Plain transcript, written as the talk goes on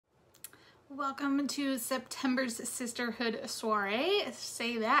Welcome to September's Sisterhood Soiree.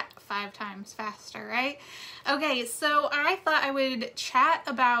 Say that 5 times faster, right? Okay, so I thought I would chat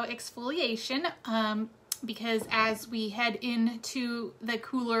about exfoliation because as we head into the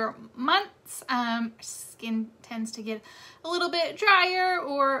cooler months, skin tends to get a little bit drier,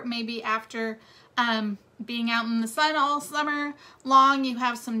 or maybe after being out in the sun all summer long, you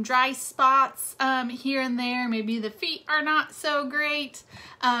have some dry spots here and there. Maybe the feet are not so great.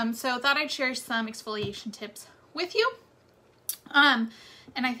 So I thought I'd share some exfoliation tips with you. And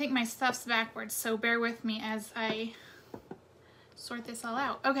I think my stuff's backwards, so bear with me as I sort this all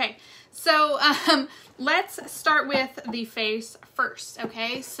out. Okay, so let's start with the face first,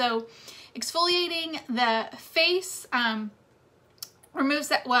 okay? So exfoliating the face, removes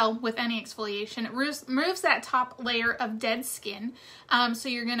that, well, with any exfoliation, it removes that top layer of dead skin. So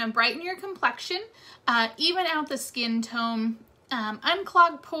you're gonna brighten your complexion, even out the skin tone,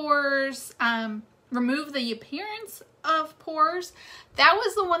 unclog pores, remove the appearance of pores. That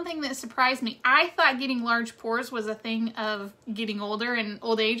was the one thing that surprised me. I thought getting large pores was a thing of getting older and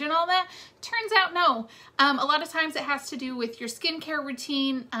old age and all that. Turns out no. A lot of times it has to do with your skincare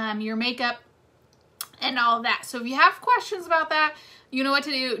routine, your makeup, and all of that. So if you have questions about that, you know what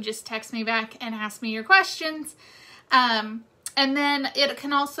to do. Just text me back and ask me your questions. And then it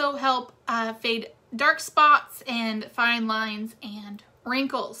can also help fade dark spots and fine lines and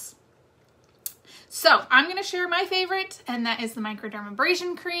wrinkles. So I'm going to share my favorite, and that is the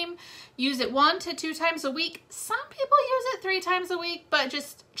microdermabrasion cream. Use it 1 to 2 times a week. Some people use it 3 times a week, but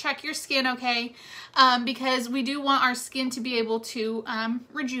just check your skin, okay? Because we do want our skin to be able to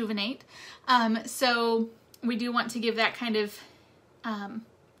rejuvenate. So we do want to give that kind of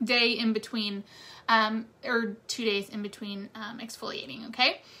day in between, or 2 days in between exfoliating,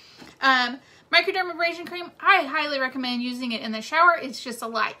 okay? Microdermabrasion cream, I highly recommend using it in the shower. It's just a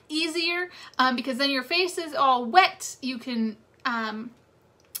lot easier because then your face is all wet. You can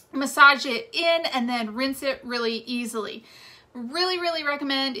massage it in and then rinse it really easily. Really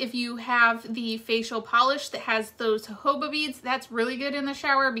recommend if you have the facial polish that has those jojoba beads. That's really good in the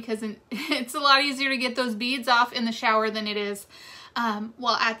shower because it's a lot easier to get those beads off in the shower than it is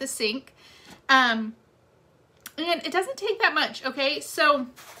while at the sink. And it doesn't take that much, okay? So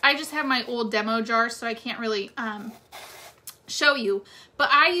I just have my old demo jar, so I can't really show you. But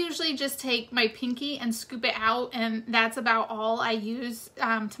I usually just take my pinky and scoop it out, and that's about all I use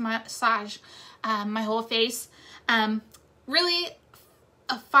to massage my whole face. Really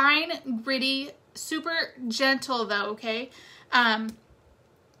a fine, gritty, super gentle though, okay?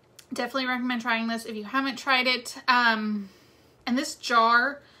 Definitely recommend trying this if you haven't tried it. And this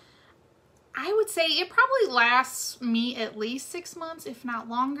jar, I would say it probably lasts me at least 6 months, if not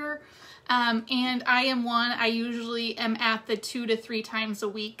longer. And I usually am at the 2 to 3 times a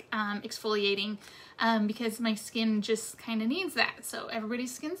week exfoliating because my skin just kind of needs that. So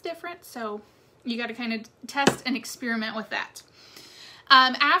everybody's skin's different, so you got to kind of test and experiment with that.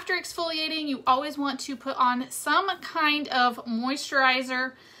 After exfoliating, you always want to put on some kind of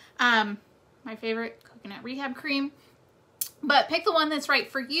moisturizer. My favorite, coconut rehab cream. But pick the one that's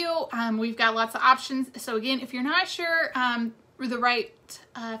right for you. We've got lots of options. So again, if you're not sure the right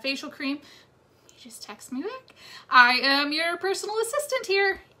facial cream, you just text me back. I am your personal assistant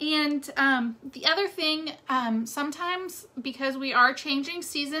here. And the other thing, sometimes because we are changing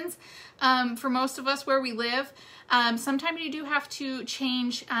seasons, for most of us where we live, sometimes you do have to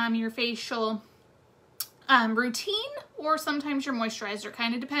change your facial routine, or sometimes your moisturizer,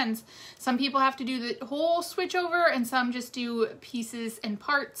 kind of depends. Some people have to do the whole switch over and some just do pieces and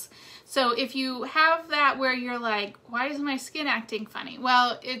parts. So if you have that where you're like, why is my skin acting funny?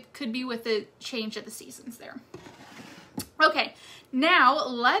 Well, it could be with the change of the seasons there. Okay, now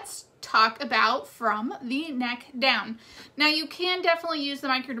let's talk about from the neck down. Now you can definitely use the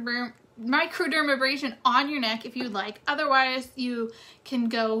microdermabrasion on your neck if you'd like. Otherwise, you can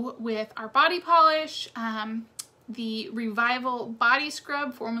go with our body polish, the Revival Body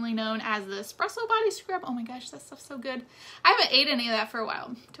Scrub, formerly known as the Espresso Body Scrub. Oh my gosh, that stuff's so good. I haven't ate any of that for a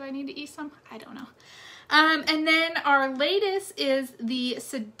while. Do I need to eat some? I don't know. And then our latest is the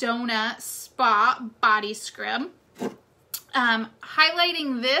Sedona Spa Body Scrub.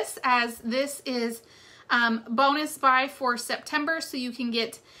 Highlighting this as this is bonus buy for September, so you can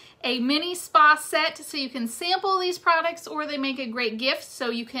get a mini spa set so you can sample these products, or they make a great gift so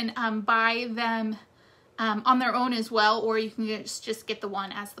you can buy them on their own as well, or you can just get the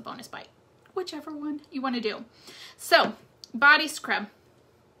one as the bonus buy, whichever one you want to do. So body scrub,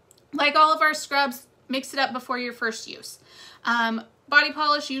 like all of our scrubs, mix it up before your first use. Body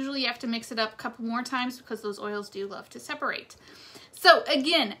polish, usually you have to mix it up a couple more times because those oils do love to separate. So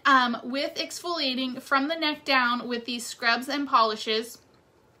again, with exfoliating from the neck down with these scrubs and polishes,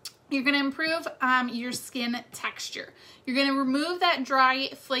 you're going to improve your skin texture. You're going to remove that dry,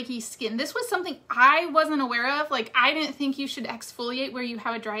 flaky skin. This was something I wasn't aware of. Like, I didn't think you should exfoliate where you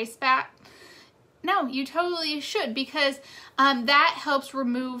have a dry spot. No, you totally should, because that helps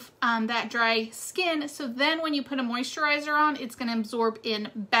remove that dry skin. So then when you put a moisturizer on, it's going to absorb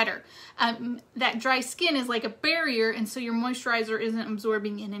in better. That dry skin is like a barrier, and so your moisturizer isn't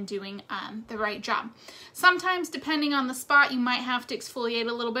absorbing in and doing the right job. Sometimes, depending on the spot, you might have to exfoliate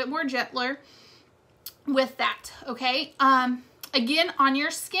a little bit more gentler with that, okay? Again, on your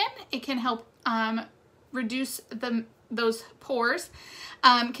skin, it can help reduce those pores.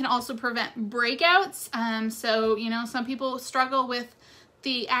 Can also prevent breakouts. So, you know, some people struggle with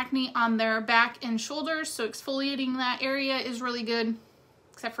the acne on their back and shoulders, so exfoliating that area is really good.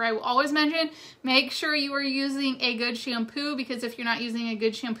 Except for, I will always mention, make sure you are using a good shampoo, because if you're not using a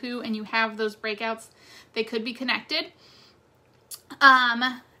good shampoo and you have those breakouts, they could be connected.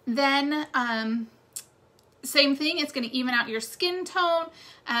 Same thing, it's going to even out your skin tone.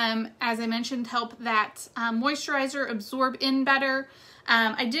 As I mentioned, help that moisturizer absorb in better.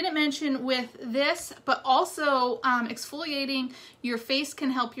 I didn't mention with this, but also exfoliating your face can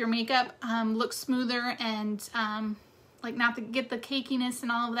help your makeup look smoother and like not to get the cakiness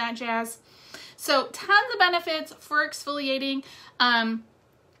and all of that jazz. So tons of benefits for exfoliating. From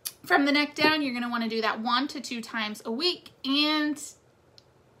the neck down, you're going to want to do that 1 to 2 times a week. And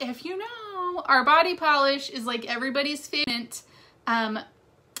if you know, our body polish is like everybody's favorite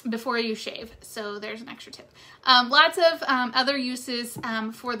before you shave. So there's an extra tip. Lots of other uses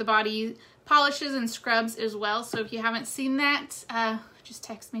for the body polishes and scrubs as well. So if you haven't seen that, just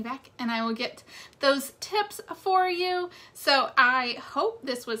text me back and I will get those tips for you. So I hope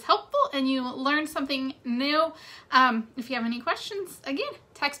this was helpful and you learned something new. If you have any questions, again,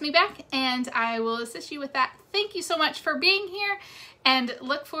 text me back and I will assist you with that. Thank you so much for being here and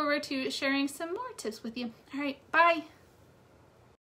look forward to sharing some more tips with you. All right, bye.